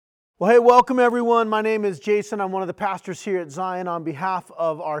Well, hey, welcome everyone. My name is Jason. I'm one of the pastors here at Zion. On behalf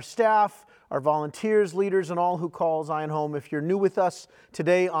of our staff, our volunteers, leaders, and all who call Zion home, if you're new with us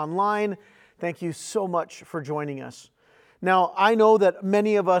today online, thank you so much for joining us. Now, I know that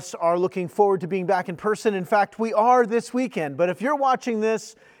many of us are looking forward to being back in person. In fact, we are this weekend. But if you're watching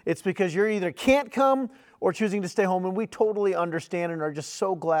this, it's because you're either can't come or choosing to stay home, and we totally understand and are just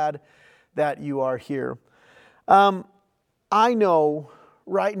so glad that you are here. I know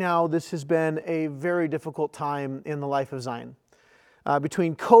right now this has been a very difficult time in the life of Zion.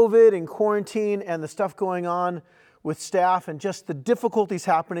 Between COVID and quarantine and the stuff going on with staff and just the difficulties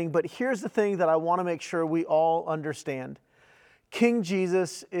happening. But here's the thing that I want to make sure we all understand. King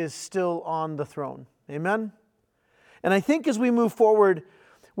Jesus is still on the throne. Amen? And I think as we move forward,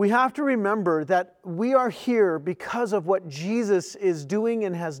 we have to remember that we are here because of what Jesus is doing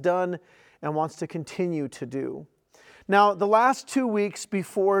and has done and wants to continue to do. Now, the last 2 weeks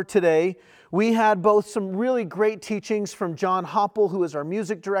before today, we had both some really great teachings from John Hoppel, who is our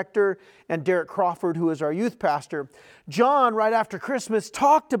music director, and Derek Crawford, who is our youth pastor. John, right after Christmas,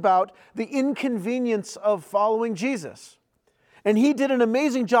 talked about the inconvenience of following Jesus. And he did an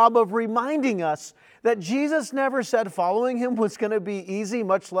amazing job of reminding us that Jesus never said following him was going to be easy,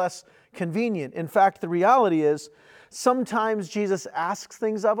 much less convenient. In fact, the reality is, sometimes Jesus asks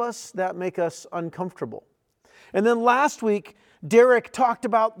things of us that make us uncomfortable. And then last week, Derek talked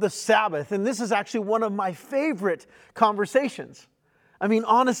about the Sabbath, and this is actually one of my favorite conversations. I mean,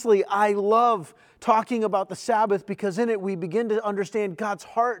 honestly, I love talking about the Sabbath because in it we begin to understand God's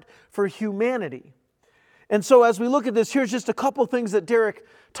heart for humanity. And so as we look at this, here's just a couple things that Derek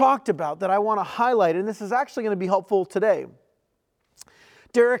talked about that I want to highlight, and this is actually going to be helpful today.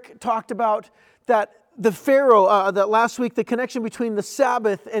 Derek talked about that the Pharaoh, that last week, the connection between the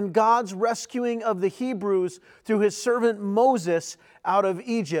Sabbath and God's rescuing of the Hebrews through his servant Moses out of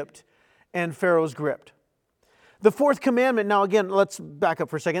Egypt and Pharaoh's grip. The fourth commandment, now again, let's back up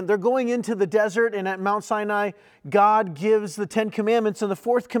for a second. They're going into the desert, and at Mount Sinai, God gives the 10 commandments, and the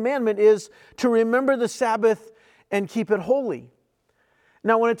fourth commandment is to remember the Sabbath and keep it holy.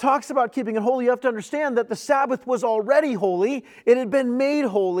 Now, when it talks about keeping it holy, you have to understand that the Sabbath was already holy. It had been made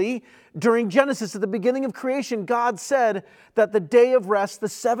holy during Genesis. At the beginning of creation, God said that the day of rest, the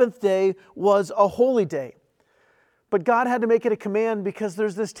seventh day, was a holy day. But God had to make it a command because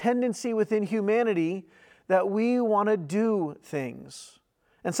there's this tendency within humanity that we want to do things.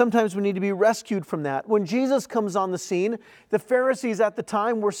 And sometimes we need to be rescued from that. When Jesus comes on the scene, the Pharisees at the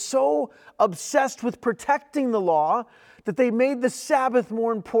time were so obsessed with protecting the law that they made the Sabbath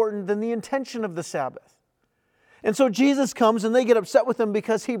more important than the intention of the Sabbath. And so Jesus comes and they get upset with him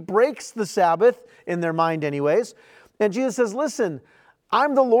because he breaks the Sabbath, in their mind anyways. And Jesus says, listen,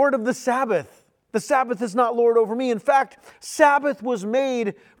 I'm the Lord of the Sabbath. The Sabbath is not Lord over me. In fact, Sabbath was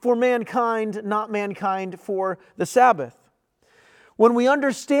made for mankind, not mankind for the Sabbath. When we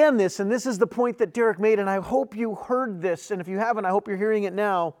understand this, and this is the point that Derek made, and I hope you heard this, and if you haven't, I hope you're hearing it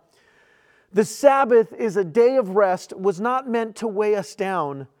now. The Sabbath is a day of rest, was not meant to weigh us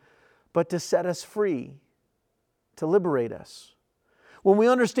down, but to set us free, to liberate us. When we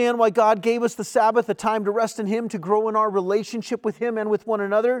understand why God gave us the Sabbath, a time to rest in Him, to grow in our relationship with Him and with one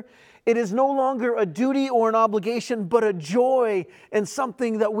another, it is no longer a duty or an obligation, but a joy and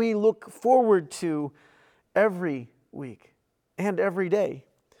something that we look forward to every week and every day.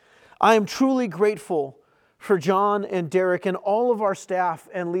 I am truly grateful for John and Derek and all of our staff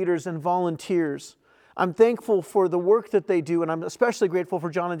and leaders and volunteers. I'm thankful for the work that they do, and I'm especially grateful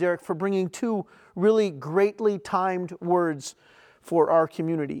for John and Derek for bringing two really greatly timed words for our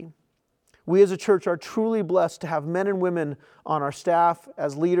community. We as a church are truly blessed to have men and women on our staff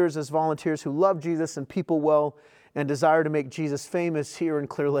as leaders, as volunteers who love Jesus and people well and desire to make Jesus famous here in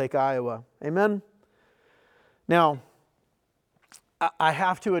Clear Lake, Iowa. Amen? Now, I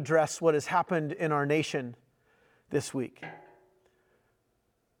have to address what has happened in our nation this week.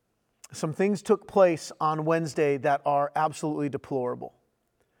 Some things took place on Wednesday that are absolutely deplorable.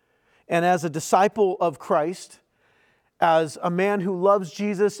 And as a disciple of Christ, as a man who loves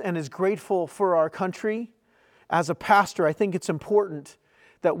Jesus and is grateful for our country, as a pastor, I think it's important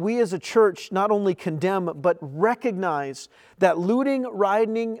that we as a church not only condemn, but recognize that looting,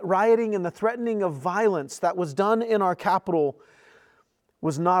 rioting, and the threatening of violence that was done in our capital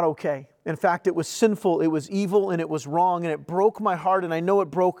was not okay. In fact, it was sinful, it was evil, and it was wrong, and it broke my heart, and I know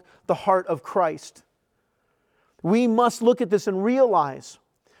it broke the heart of Christ. We must look at this and realize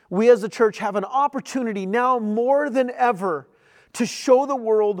we as a church have an opportunity now more than ever to show the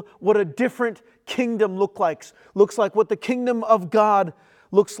world what a different kingdom looks like, what the kingdom of God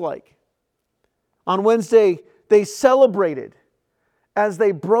looks like. On Wednesday, they celebrated as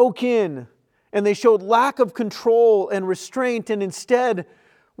they broke in and they showed lack of control and restraint and instead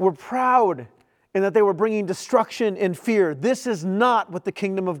were proud and that they were bringing destruction and fear. This is not what the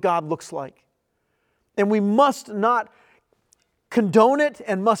kingdom of God looks like. And we must not condone it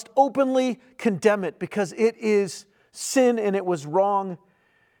and must openly condemn it because it is sin and it was wrong.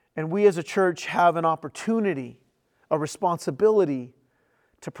 And we as a church have an opportunity, a responsibility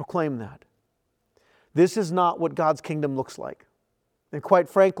to proclaim that. This is not what God's kingdom looks like. And quite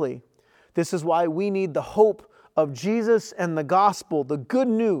frankly, this is why we need the hope of Jesus and the gospel, the good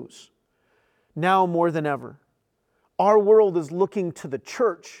news, now more than ever. Our world is looking to the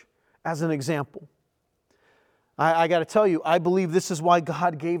church as an example. I got to tell you, I believe this is why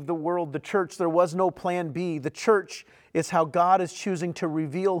God gave the world the church. There was no plan B. The church is how God is choosing to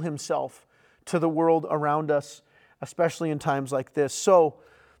reveal Himself to the world around us, especially in times like this. So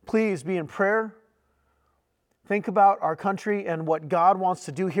please be in prayer. Think about our country and what God wants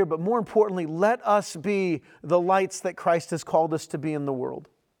to do here, but more importantly, let us be the lights that Christ has called us to be in the world.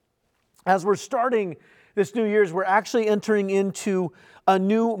 As we're starting this New Year's, we're actually entering into a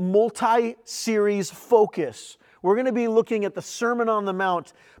new multi-series focus. We're going to be looking at the Sermon on the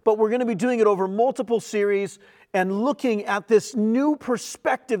Mount, but we're going to be doing it over multiple series and looking at this new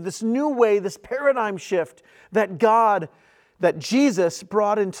perspective, this new way, this paradigm shift that Jesus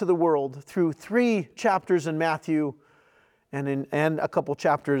brought into the world through 3 chapters in Matthew and a couple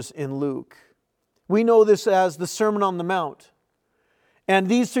chapters in Luke. We know this as the Sermon on the Mount. And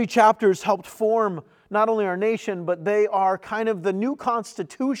these 3 chapters helped form not only our nation, but they are kind of the new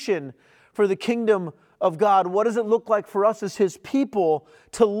constitution for the kingdom of God. What does it look like for us as His people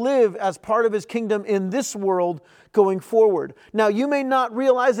to live as part of His kingdom in this world going forward? Now, you may not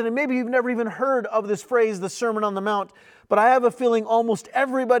realize it, and maybe you've never even heard of this phrase, the Sermon on the Mount, but I have a feeling almost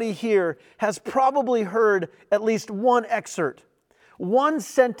everybody here has probably heard at least one excerpt, one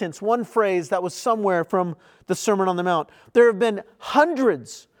sentence, one phrase that was somewhere from the Sermon on the Mount. There have been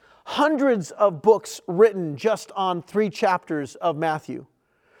hundreds of books written just on 3 chapters of Matthew.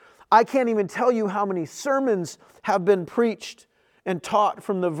 I can't even tell you how many sermons have been preached and taught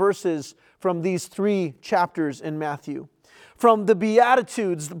from the verses from these 3 chapters in Matthew. From the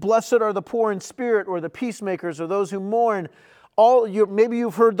Beatitudes, blessed are the poor in spirit, or the peacemakers, or those who mourn. Maybe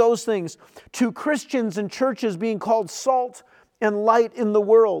you've heard those things. To Christians and churches being called salt and light in the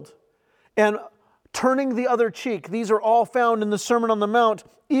world. And turning the other cheek. These are all found in the Sermon on the Mount.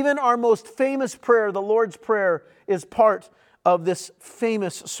 Even our most famous prayer, the Lord's Prayer, is part of this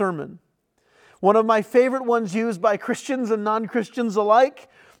famous sermon. One of my favorite ones used by Christians and non-Christians alike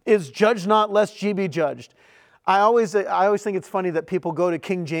is "Judge not, lest ye be judged." I always think it's funny that people go to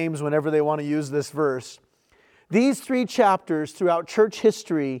King James whenever they want to use this verse. These 3 chapters throughout church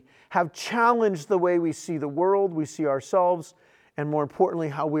history have challenged the way we see the world, we see ourselves, and more importantly,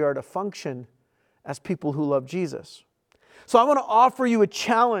 how we are to function as people who love Jesus. So I want to offer you a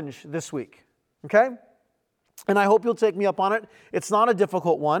challenge this week, okay? And I hope you'll take me up on it. It's not a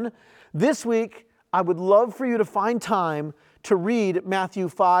difficult one. This week, I would love for you to find time to read Matthew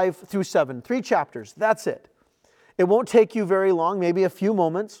 5 through 7, 3 chapters. That's it. It won't take you very long, maybe a few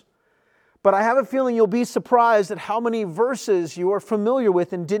moments. But I have a feeling you'll be surprised at how many verses you are familiar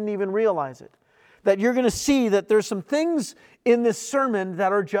with and didn't even realize it. That you're going to see that there's some things in this sermon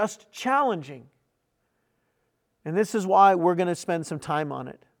that are just challenging. And this is why we're going to spend some time on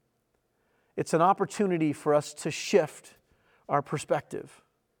it. It's an opportunity for us to shift our perspective,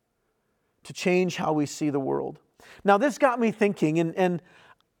 to change how we see the world. Now, this got me thinking, and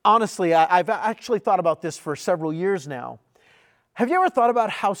honestly, I've actually thought about this for several years now. Have you ever thought about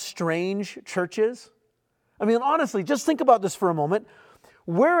how strange church is? I mean, honestly, just think about this for a moment.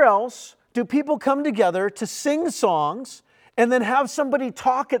 Where else do people come together to sing songs and then have somebody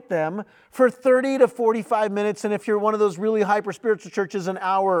talk at them for 30 to 45 minutes, and if you're one of those really hyper-spiritual churches, an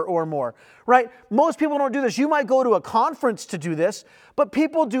hour or more, right? Most people don't do this. You might go to a conference to do this, but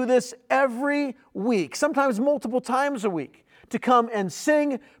people do this every week, sometimes multiple times a week, to come and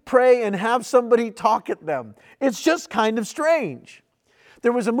sing, pray, and have somebody talk at them. It's just kind of strange.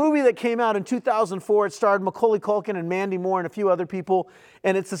 There was a movie that came out in 2004. It starred Macaulay Culkin and Mandy Moore and a few other people.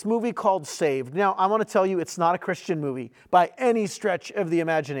 And it's this movie called Saved. Now, I want to tell you, it's not a Christian movie by any stretch of the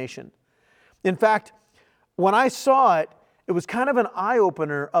imagination. In fact, when I saw it, it was kind of an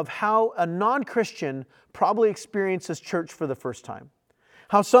eye-opener of how a non-Christian probably experiences church for the first time.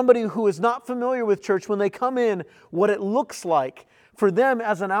 How somebody who is not familiar with church, when they come in, what it looks like for them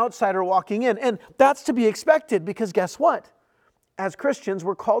as an outsider walking in. And that's to be expected because guess what? As Christians,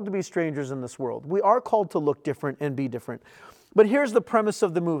 we're called to be strangers in this world. We are called to look different and be different. But here's the premise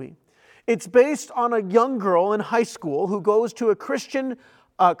of the movie. It's based on a young girl in high school who goes to a Christian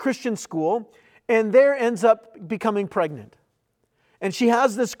school and there ends up becoming pregnant. And she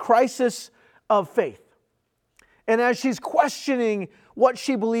has this crisis of faith. And as she's questioning what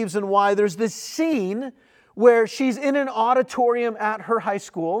she believes and why, there's this scene where she's in an auditorium at her high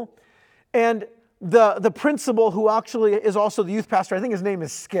school, and the principal, who actually is also the youth pastor, I think his name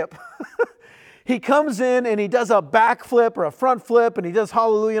is Skip, he comes in and he does a backflip or a front flip, and he does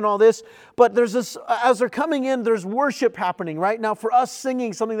hallelujah and all this. But there's this, as they're coming in, there's worship happening, right? Now for us,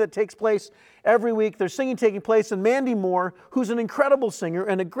 singing, something that takes place every week, there's singing taking place, and Mandy Moore, who's an incredible singer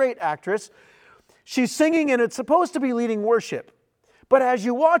and a great actress, she's singing, and it's supposed to be leading worship. But as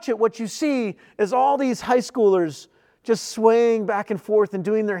you watch it, what you see is all these high schoolers just swaying back and forth and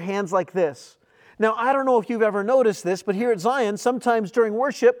doing their hands like this. Now, I don't know if you've ever noticed this, but here at Zion, sometimes during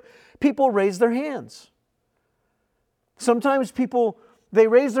worship, people raise their hands. Sometimes people, they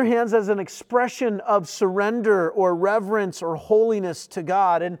raise their hands as an expression of surrender or reverence or holiness to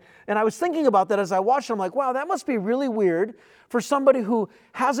God. And I was thinking about that as I watched it. I'm like, wow, that must be really weird for somebody who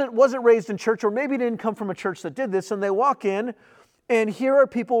wasn't raised in church, or maybe didn't come from a church that did this, and they walk in, and here are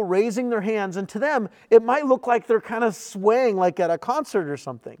people raising their hands, and to them, it might look like they're kind of swaying like at a concert or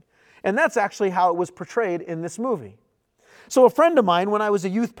something. And that's actually how it was portrayed in this movie. So a friend of mine, when I was a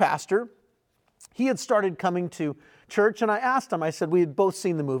youth pastor, he had started coming to church, and I asked him, I said, we had both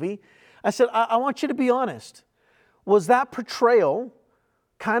seen the movie. I said, I want you to be honest. Was that portrayal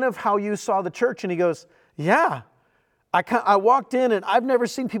kind of how you saw the church? And he goes, yeah. I walked in, and I've never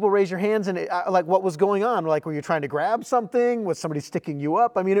seen people raise your hands, and like, what was going on? Like, were you trying to grab something? Was somebody sticking you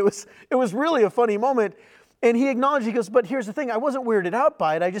up? I mean, it was really a funny moment. And he acknowledged, he goes, but here's the thing, I wasn't weirded out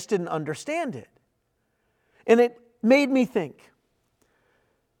by it, I just didn't understand it. And it made me think,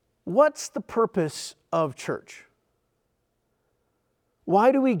 what's the purpose of church?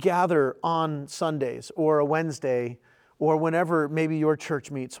 Why do we gather on Sundays or a Wednesday or whenever maybe your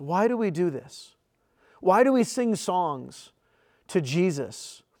church meets? Why do we do this? Why do we sing songs to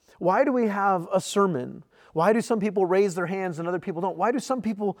Jesus? Why do we have a sermon? Why do some people raise their hands and other people don't? Why do some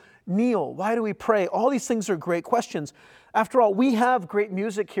people kneel? Why do we pray? All these things are great questions. After all, we have great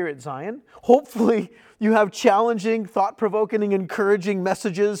music here at Zion. Hopefully, you have challenging, thought-provoking, and encouraging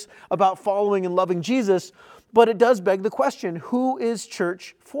messages about following and loving Jesus. But it does beg the question, who is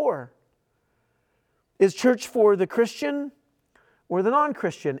church for? Is church for the Christian or the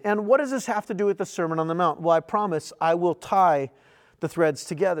non-Christian? And what does this have to do with the Sermon on the Mount? Well, I promise I will tie the threads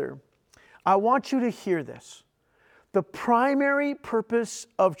together. I want you to hear this. The primary purpose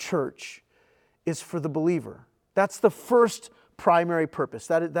of church is for the believer. That's the first primary purpose.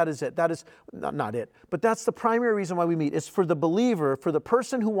 That is it. That is not it, but that's the primary reason why we meet. Is for the believer, for the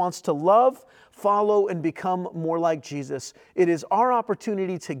person who wants to love, follow, and become more like Jesus. It is our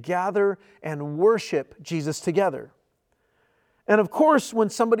opportunity to gather and worship Jesus together. And of course,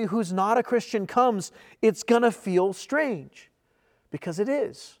 when somebody who's not a Christian comes, it's going to feel strange, because it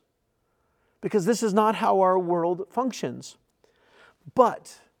is. Because this is not how our world functions.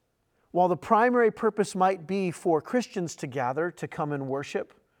 But while the primary purpose might be for Christians to gather, to come and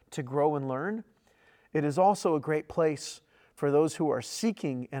worship, to grow and learn, it is also a great place for those who are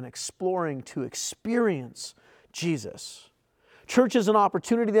seeking and exploring to experience Jesus. Church is an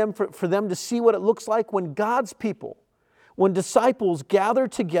opportunity for them to see what it looks like when God's people, when disciples gather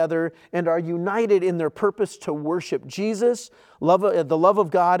together and are united in their purpose to worship Jesus, the love of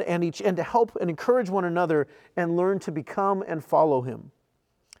God, and to help and encourage one another and learn to become and follow Him.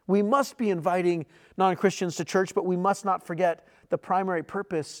 We must be inviting non-Christians to church, but we must not forget the primary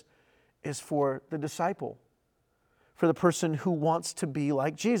purpose is for the disciple, for the person who wants to be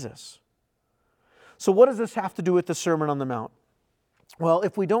like Jesus. So what does this have to do with the Sermon on the Mount? Well,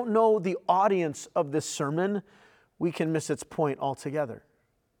 if we don't know the audience of this sermon, we can miss its point altogether.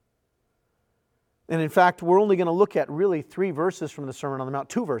 And in fact, we're only going to look at really 3 verses from the Sermon on the Mount,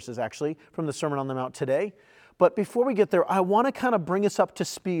 2 verses actually, from the Sermon on the Mount today. But before we get there, I want to kind of bring us up to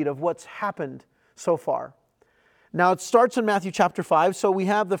speed of what's happened so far. Now, it starts in Matthew chapter 5, so we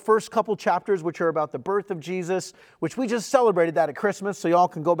have the first couple chapters, which are about the birth of Jesus, which we just celebrated that at Christmas, so y'all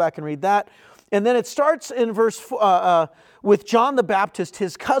can go back and read that. And then it starts in with John the Baptist,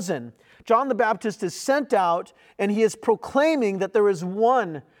 his cousin. John the Baptist is sent out, and he is proclaiming that there is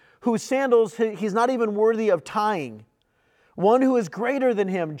one whose sandals he's not even worthy of tying, one who is greater than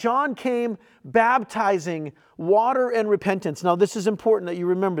him. John came baptizing water and repentance. Now, this is important that you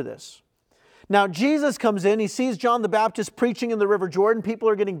remember this. Now, Jesus comes in. He sees John the Baptist preaching in the River Jordan. People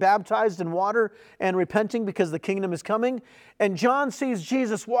are getting baptized in water and repenting because the kingdom is coming. And John sees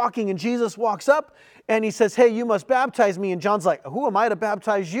Jesus walking, and Jesus walks up, and he says, hey, you must baptize me. And John's like, who am I to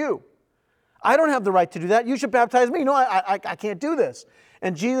baptize you? I don't have the right to do that. You should baptize me. No, I can't do this.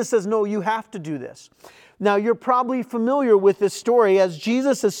 And Jesus says, no, you have to do this. Now, you're probably familiar with this story. As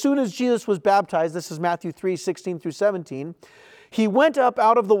soon as Jesus was baptized, this is Matthew 3, 16 through 17, he went up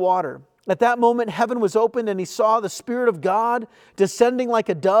out of the water. At that moment, heaven was opened, and he saw the Spirit of God descending like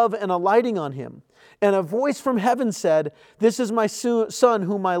a dove and alighting on him. And a voice from heaven said, "This is my Son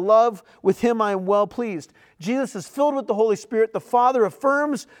whom I love. With him I am well pleased." Jesus is filled with the Holy Spirit. The Father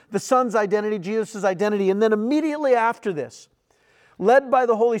affirms the Son's identity, Jesus' identity. And then immediately after this, led by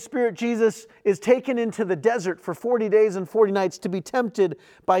the Holy Spirit, Jesus is taken into the desert for 40 days and 40 nights to be tempted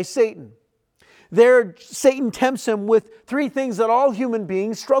by Satan. There, Satan tempts him with three things that all human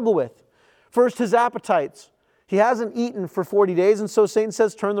beings struggle with. First, his appetites. He hasn't eaten for 40 days, and so Satan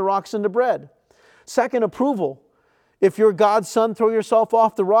says, turn the rocks into bread. Second, approval. If you're God's son, throw yourself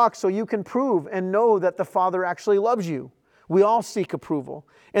off the rock so you can prove and know that the Father actually loves you. We all seek approval.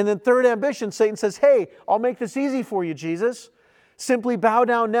 And then third, ambition. Satan says, hey, I'll make this easy for you, Jesus. Simply bow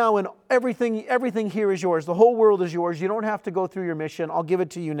down now and everything here is yours. The whole world is yours. You don't have to go through your mission. I'll give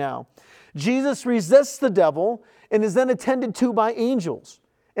it to you now. Jesus resists the devil and is then attended to by angels.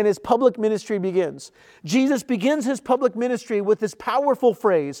 And his public ministry begins. Jesus begins his public ministry with this powerful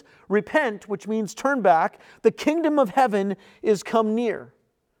phrase, repent, which means turn back. The kingdom of heaven is come near.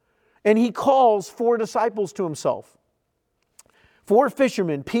 And he calls 4 disciples to himself. 4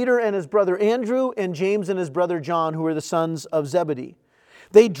 fishermen, Peter and his brother Andrew, and James and his brother John, who are the sons of Zebedee.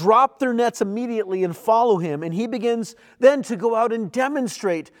 They drop their nets immediately and follow him, and he begins then to go out and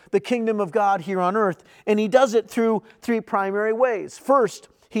demonstrate the kingdom of God here on earth. And he does it through 3 primary ways. First,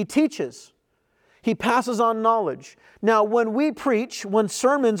 he teaches. He passes on knowledge. Now, when we preach, when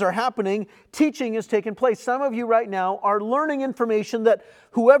sermons are happening, teaching is taking place. Some of you right now are learning information that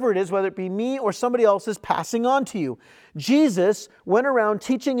whoever it is, whether it be me or somebody else, is passing on to you. Jesus went around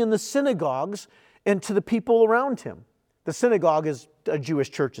teaching in the synagogues and to the people around him. The synagogue is a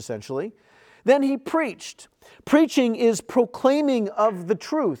Jewish church, essentially. Then he preached. Preaching is proclaiming of the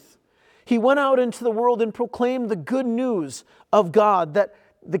truth. He went out into the world and proclaimed the good news of God, that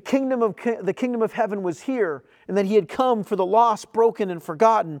the kingdom of heaven was here, and that he had come for the lost, broken, and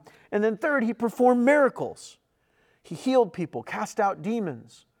forgotten. And then third, he performed miracles. He healed people, cast out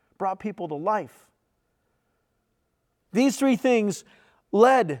demons, brought people to life. These 3 things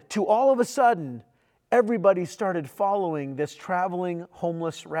led to, all of a sudden, everybody started following this traveling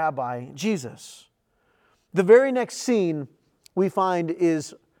homeless rabbi, Jesus. The very next scene we find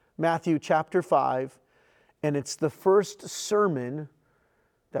is Matthew chapter 5, and it's the first sermon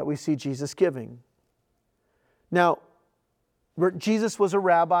that we see Jesus giving. Now, Jesus was a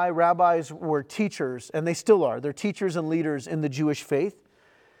rabbi. Rabbis were teachers, and they still are. They're teachers and leaders in the Jewish faith.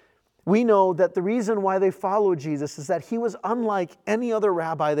 We know that the reason why they followed Jesus is that he was unlike any other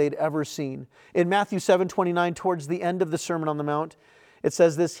rabbi they'd ever seen. In Matthew 7:29, towards the end of the Sermon on the Mount, it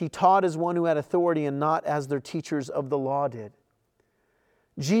says this, he taught as one who had authority and not as their teachers of the law did.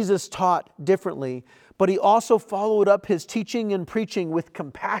 Jesus taught differently, but he also followed up his teaching and preaching with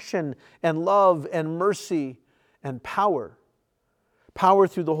compassion and love and mercy and power. Power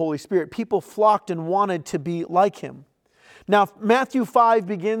through the Holy Spirit. People flocked and wanted to be like him. Now, Matthew 5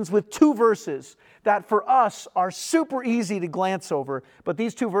 begins with 2 verses that for us are super easy to glance over, but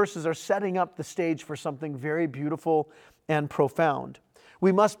these 2 verses are setting up the stage for something very beautiful and profound.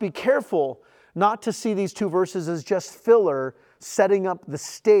 We must be careful not to see these 2 verses as just filler, setting up the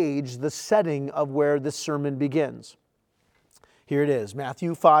stage, the setting of where this sermon begins. Here it is,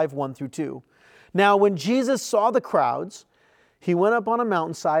 Matthew 5, 1 through 2. Now, when Jesus saw the crowds, he went up on a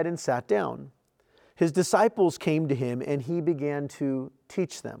mountainside and sat down. His disciples came to him, and he began to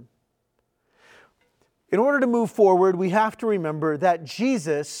teach them. In order to move forward, we have to remember that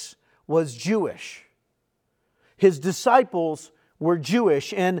Jesus was Jewish. His disciples were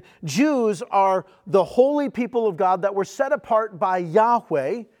Jewish, and Jews are the holy people of God that were set apart by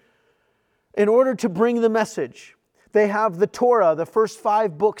Yahweh in order to bring the message. They have the Torah, the first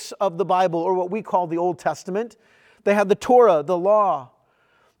 5 books of the Bible, or what we call the Old Testament. They have the Torah, the law.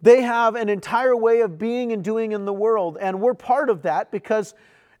 They have an entire way of being and doing in the world, and we're part of that because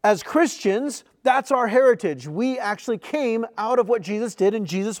as Christians, that's our heritage. We actually came out of what Jesus did, and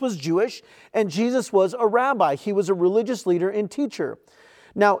Jesus was Jewish, and Jesus was a rabbi. He was a religious leader and teacher.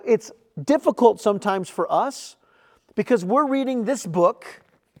 Now, it's difficult sometimes for us because we're reading this book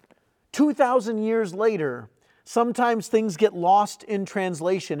 2,000 years later. Sometimes things get lost in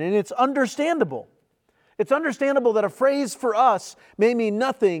translation, and it's understandable. It's understandable that a phrase for us may mean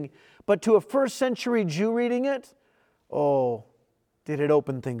nothing, but to a first century Jew reading it, oh, did it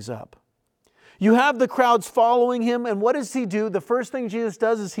open things up. You have the crowds following him, and what does he do? The first thing Jesus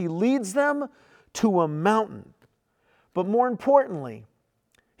does is he leads them to a mountain. But more importantly,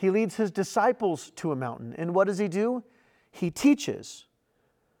 he leads his disciples to a mountain. And what does he do? He teaches.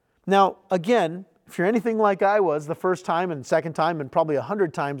 Now, again, if you're anything like I was the first time and second time and probably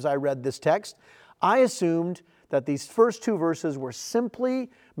 100 times I read this text, I assumed that these first two verses were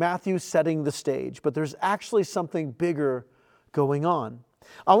simply Matthew setting the stage. But there's actually something bigger going on.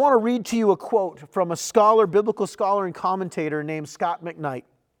 I want to read to you a quote from a scholar, biblical scholar and commentator named Scott McKnight.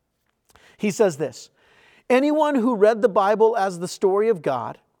 He says this, "Anyone who read the Bible as the story of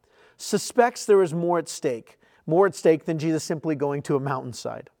God suspects there is more at stake than Jesus simply going to a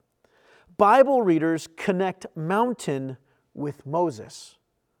mountainside. Bible readers connect mountain with Moses.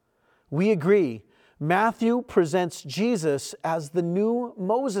 We agree, Matthew presents Jesus as the new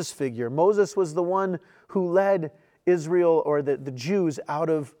Moses figure. Moses was the one who led Israel, or the Jews, out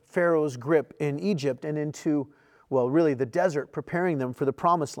of Pharaoh's grip in Egypt and into, really the desert, preparing them for the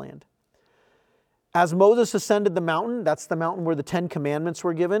promised land. As Moses ascended the mountain, that's the mountain where the 10 Commandments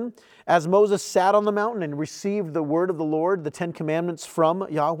were given. As Moses sat on the mountain and received the word of the Lord, the 10 Commandments from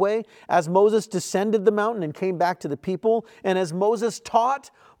Yahweh. As Moses descended the mountain and came back to the people. And as Moses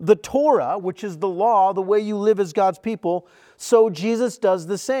taught the Torah, which is the law, the way you live as God's people, so Jesus does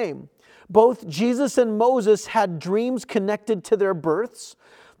the same. Both Jesus and Moses had dreams connected to their births.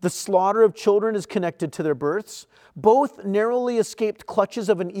 The slaughter of children is connected to their births. Both narrowly escaped clutches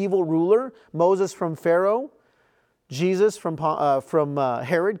of an evil ruler, Moses from Pharaoh, Jesus from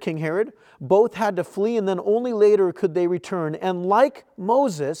Herod, King Herod. Both had to flee, and then only later could they return. And like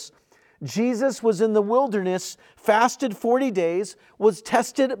Moses, Jesus was in the wilderness, fasted 40 days, was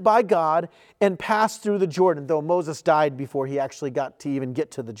tested by God, and passed through the Jordan, though Moses died before he actually got to even get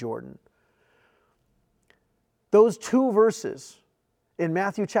to the Jordan." Those two verses in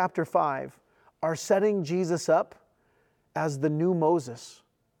Matthew chapter 5 are setting Jesus up as the new Moses,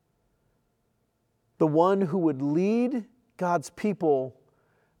 the one who would lead God's people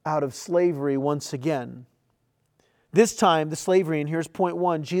out of slavery once again. This time, the slavery, and here's point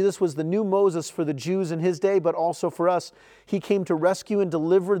one, Jesus was the new Moses for the Jews in his day, but also for us. He came to rescue and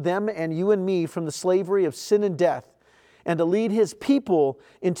deliver them and you and me from the slavery of sin and death, and to lead his people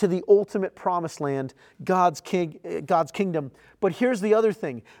into the ultimate promised land, God's kingdom. But here's the other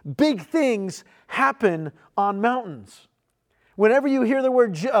thing. Big things happen on mountains. Whenever you hear the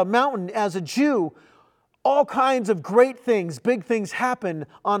word mountain as a Jew, all kinds of great things, big things happen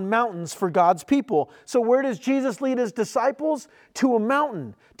on mountains for God's people. So where does Jesus lead his disciples? To a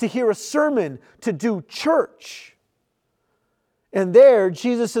mountain, to hear a sermon, to do church. And there,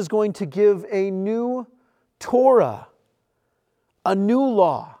 Jesus is going to give a new Torah, a new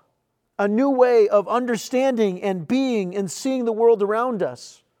law, a new way of understanding and being and seeing the world around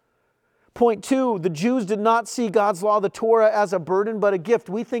us. Point two, the Jews did not see God's law, the Torah, as a burden, but a gift.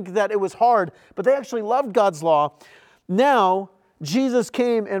 We think that it was hard, but they actually loved God's law. Now, Jesus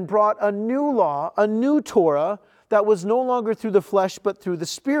came and brought a new law, a new Torah, that was no longer through the flesh, but through the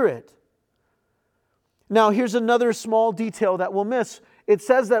Spirit. Now, here's another small detail that we'll miss. It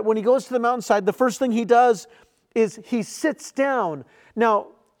says that when he goes to the mountainside, the first thing he does is he sits down. Now,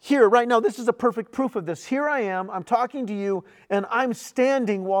 here, right now, this is a perfect proof of this. Here I am, I'm talking to you, and I'm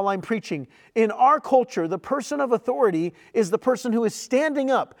standing while I'm preaching. In our culture, the person of authority is the person who is standing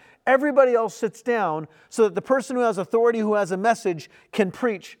up. Everybody else sits down so that the person who has authority, who has a message, can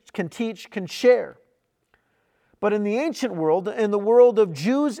preach, can teach, can share. But in the ancient world, in the world of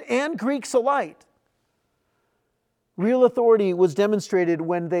Jews and Greeks alike, real authority was demonstrated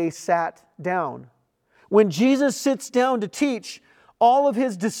when they sat down. When Jesus sits down to teach, all of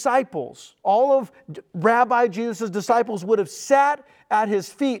his disciples, all of Rabbi Jesus' disciples would have sat at his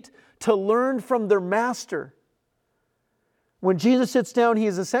feet to learn from their master. When Jesus sits down, he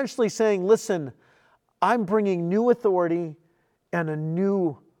is essentially saying, listen, I'm bringing new authority and a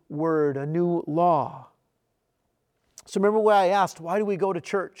new word, a new law. So remember why I asked, why do we go to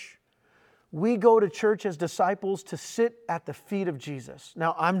church? We go to church as disciples to sit at the feet of Jesus.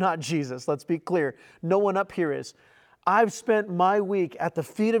 Now, I'm not Jesus, let's be clear. No one up here is. I've spent my week at the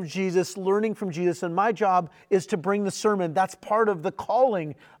feet of Jesus, learning from Jesus, and my job is to bring the sermon. That's part of the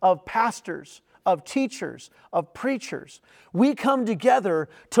calling of pastors, of teachers, of preachers. We come together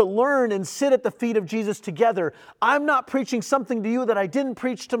to learn and sit at the feet of Jesus together. I'm not preaching something to you that I didn't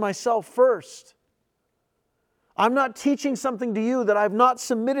preach to myself first. I'm not teaching something to you that I've not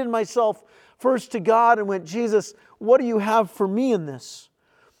submitted myself first to God and went, Jesus, what do you have for me in this?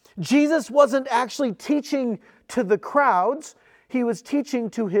 Jesus wasn't actually teaching to the crowds. He was teaching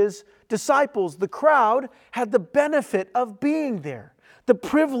to his disciples. The crowd had the benefit of being there. the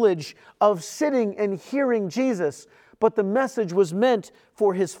privilege of sitting and hearing Jesus, but the message was meant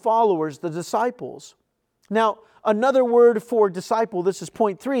for his followers, the disciples. Now, another word for disciple, this is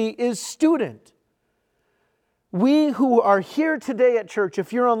point 3, is student. We who are here today at church,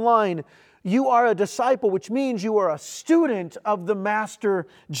 if you're online, you are a disciple, which means you are a student of the Master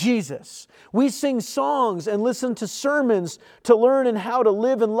Jesus. We sing songs and listen to sermons to learn and how to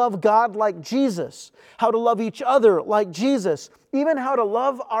live and love God like Jesus, how to love each other like Jesus, even how to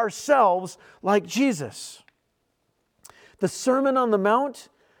love ourselves like Jesus. The Sermon on the Mount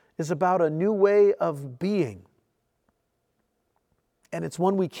is about a new way of being, and it's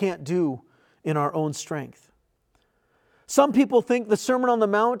one we can't do in our own strength. Some people think the Sermon on the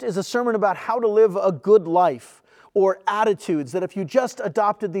Mount is a sermon about how to live a good life or attitudes, that if you just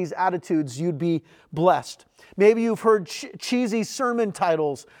adopted these attitudes, you'd be blessed. Maybe you've heard cheesy sermon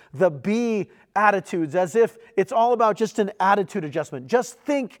titles, the Be Attitudes, as if it's all about just an attitude adjustment. Just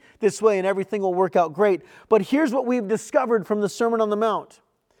think this way and everything will work out great. But here's what we've discovered from the Sermon on the Mount.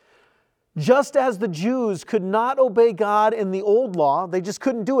 Just as the Jews could not obey God in the old law, they just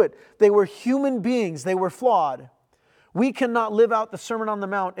couldn't do it. They were human beings. They were flawed. We cannot live out the Sermon on the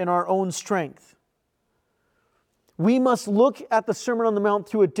Mount in our own strength. We must look at the Sermon on the Mount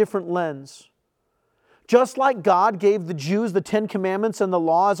through a different lens. Just like God gave the Jews the 10 Commandments and the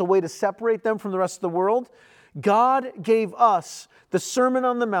law as a way to separate them from the rest of the world, God gave us the Sermon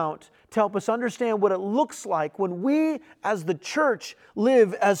on the Mount to help us understand what it looks like when we as the church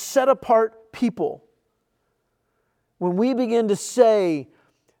live as set-apart people. When we begin to say,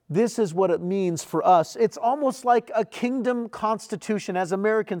 this is what it means for us. It's almost like a kingdom constitution. As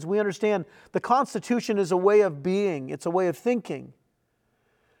Americans, we understand the Constitution is a way of being. It's a way of thinking.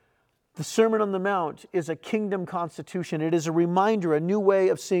 The Sermon on the Mount is a kingdom constitution. It is a reminder, a new way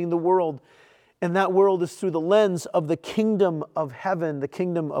of seeing the world. And that world is through the lens of the kingdom of heaven, the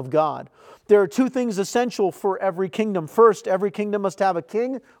kingdom of God. There are 2 things essential for every kingdom. First, every kingdom must have a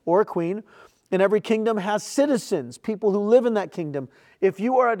king or a queen. And every kingdom has citizens, people who live in that kingdom. If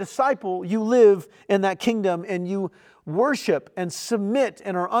you are a disciple, you live in that kingdom and you worship and submit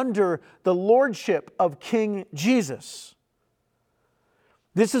and are under the lordship of King Jesus.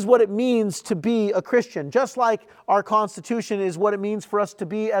 This is what it means to be a Christian. Just like our Constitution is what it means for us to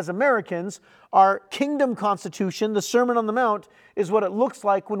be as Americans, our kingdom constitution, the Sermon on the Mount, is what it looks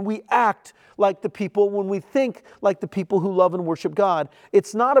like when we act like the people, when we think like the people who love and worship God.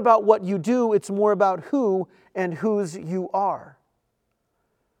 It's not about what you do, it's more about who and whose you are.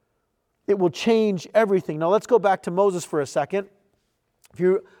 It will change everything. Now let's go back to Moses for a second.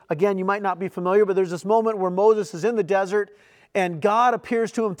 You might not be familiar, but there's this moment where Moses is in the desert and God appears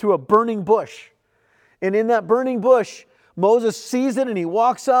to him through a burning bush. And in that burning bush, Moses sees it and he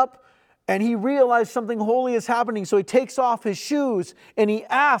walks up and he realizes something holy is happening. So he takes off his shoes and he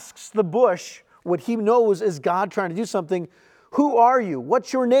asks the bush, what he knows is God trying to do something, "Who are you?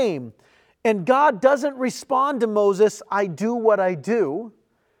 What's your name?" And God doesn't respond to Moses, "I do what I do."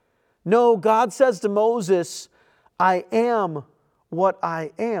 No, God says to Moses, "I am what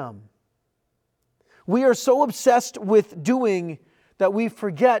I am." We are so obsessed with doing that we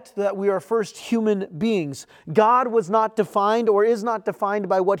forget that we are first human beings. God was not defined or is not defined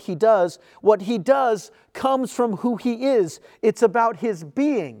by what He does. What He does comes from who He is. It's about His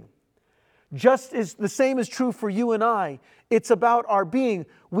being. Just as the same is true for you and I. It's about our being.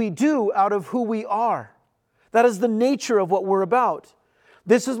 We do out of who we are. That is the nature of what we're about.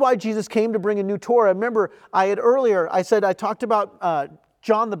 This is why Jesus came to bring a new Torah. Remember, I talked about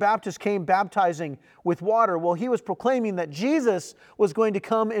John the Baptist came baptizing with water. Well, he was proclaiming that Jesus was going to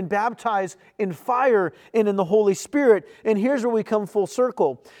come and baptize in fire and in the Holy Spirit. And here's where we come full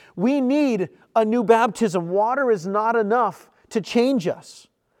circle. We need a new baptism. Water is not enough to change us.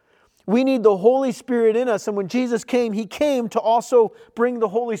 We need the Holy Spirit in us. And when Jesus came, He came to also bring the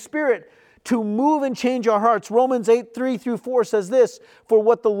Holy Spirit to move and change our hearts. Romans 8:3-4 says this, "For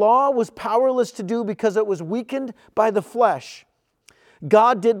what the law was powerless to do because it was weakened by the flesh,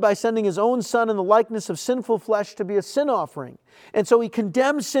 God did by sending His own Son in the likeness of sinful flesh to be a sin offering. And so He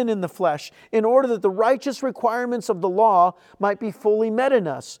condemned sin in the flesh in order that the righteous requirements of the law might be fully met in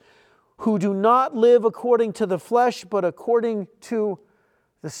us, who do not live according to the flesh, but according to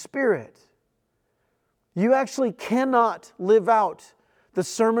the Spirit." You actually cannot live out the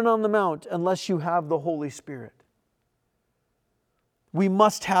Sermon on the Mount unless you have the Holy Spirit. We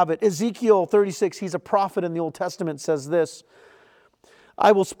must have it. Ezekiel 36, he's a prophet in the Old Testament, says this,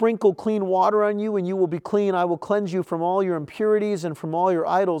 "I will sprinkle clean water on you, and you will be clean. I will cleanse you from all your impurities and from all your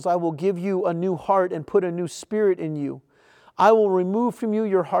idols. I will give you a new heart and put a new spirit in you. I will remove from you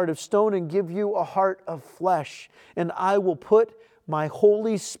your heart of stone and give you a heart of flesh. And I will put my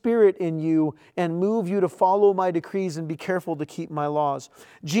Holy Spirit in you and move you to follow my decrees and be careful to keep my laws.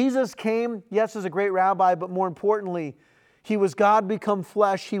 Jesus came, yes, as a great rabbi, but more importantly, He was God become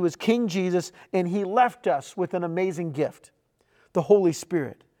flesh. He was King Jesus, and He left us with an amazing gift, the Holy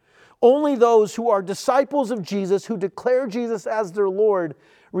Spirit. Only those who are disciples of Jesus, who declare Jesus as their Lord,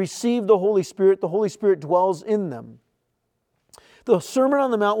 receive the Holy Spirit. The Holy Spirit dwells in them. The Sermon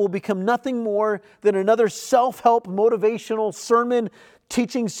on the Mount will become nothing more than another self-help, motivational sermon,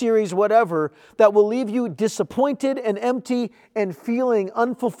 teaching series, whatever, that will leave you disappointed and empty and feeling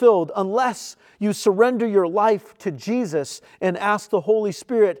unfulfilled unless you surrender your life to Jesus and ask the Holy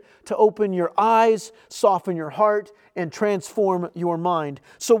Spirit to open your eyes, soften your heart, and transform your mind.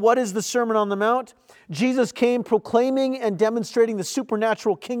 So what is the Sermon on the Mount? Jesus came proclaiming and demonstrating the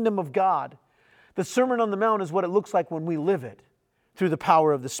supernatural kingdom of God. The Sermon on the Mount is what it looks like when we live it through the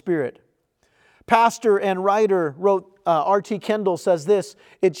power of the Spirit. Pastor and writer R.T. Kendall says this: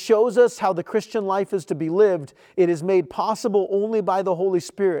 "It shows us how the Christian life is to be lived. It is made possible only by the Holy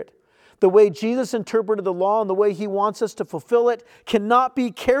Spirit. The way Jesus interpreted the law and the way He wants us to fulfill it cannot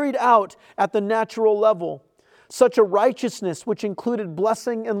be carried out at the natural level. Such a righteousness, which included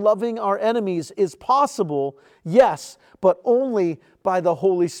blessing and loving our enemies, is possible, yes, but only by the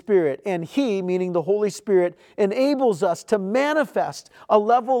Holy Spirit. And He, meaning the Holy Spirit, enables us to manifest a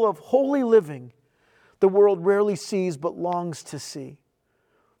level of holy living the world rarely sees but longs to see.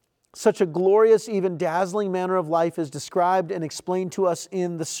 Such a glorious, even dazzling manner of life is described and explained to us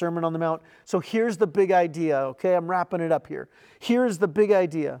in the Sermon on the Mount." So here's the big idea, okay? I'm wrapping it up here. Here's the big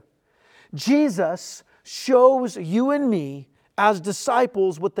idea. Jesus shows you and me as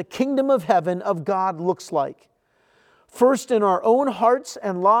disciples what the kingdom of heaven of God looks like. First in our own hearts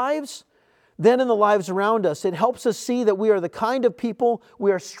and lives, then in the lives around us. It helps us see that we are the kind of people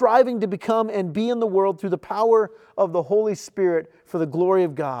we are striving to become and be in the world through the power of the Holy Spirit for the glory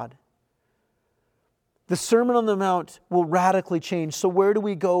of God. The Sermon on the Mount will radically change. So where do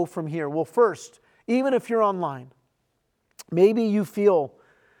we go from here? Well, first, even if you're online, maybe you feel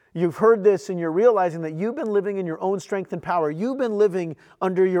you've heard this and you're realizing that you've been living in your own strength and power. You've been living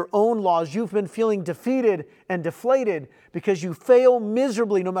under your own laws. You've been feeling defeated and deflated because you fail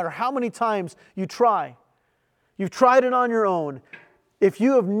miserably no matter how many times you try. You've tried it on your own. If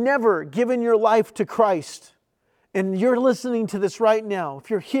you have never given your life to Christ and you're listening to this right now, if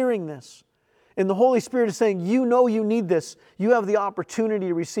you're hearing this, and the Holy Spirit is saying, you know you need this, you have the opportunity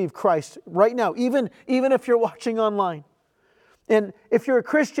to receive Christ right now, even if you're watching online. And if you're a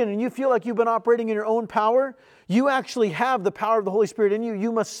Christian and you feel like you've been operating in your own power, you actually have the power of the Holy Spirit in you.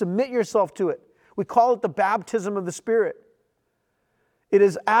 You must submit yourself to it. We call it the baptism of the Spirit. It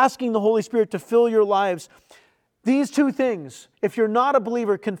is asking the Holy Spirit to fill your lives. These two things, if you're not a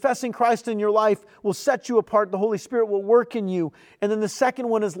believer, confessing Christ in your life will set you apart. The Holy Spirit will work in you. And then the second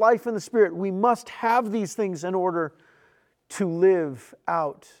one is life in the Spirit. We must have these things in order to live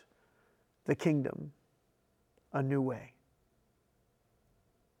out the kingdom a new way.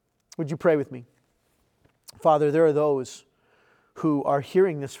 Would you pray with me? Father, there are those who are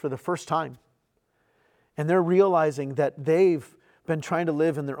hearing this for the first time, and they're realizing that they've been trying to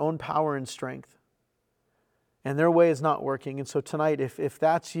live in their own power and strength, and their way is not working. And so tonight, if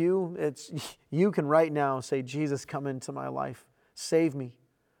that's you, you can right now say, Jesus, come into my life. Save me.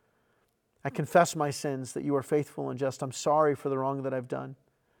 I confess my sins, that you are faithful and just. I'm sorry for the wrong that I've done.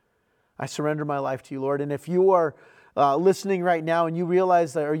 I surrender my life to you, Lord. And if you are listening right now and you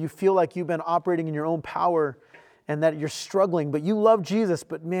realize that, or you feel like you've been operating in your own power and that you're struggling, but you love Jesus,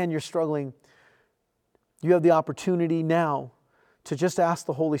 but man, you're struggling, you have the opportunity now to just ask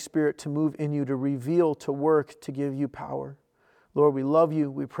the Holy Spirit to move in you, to reveal, to work, to give you power. Lord, we love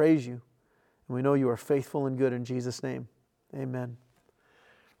you, we praise you, and we know you are faithful and good in Jesus' name. Amen.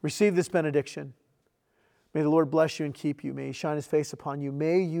 Receive this benediction. May the Lord bless you and keep you. May He shine His face upon you.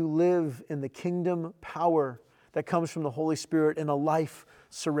 May you live in the kingdom power that comes from the Holy Spirit in a life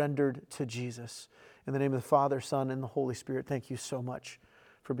surrendered to Jesus. In the name of the Father, Son, and the Holy Spirit, thank you so much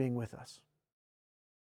for being with us.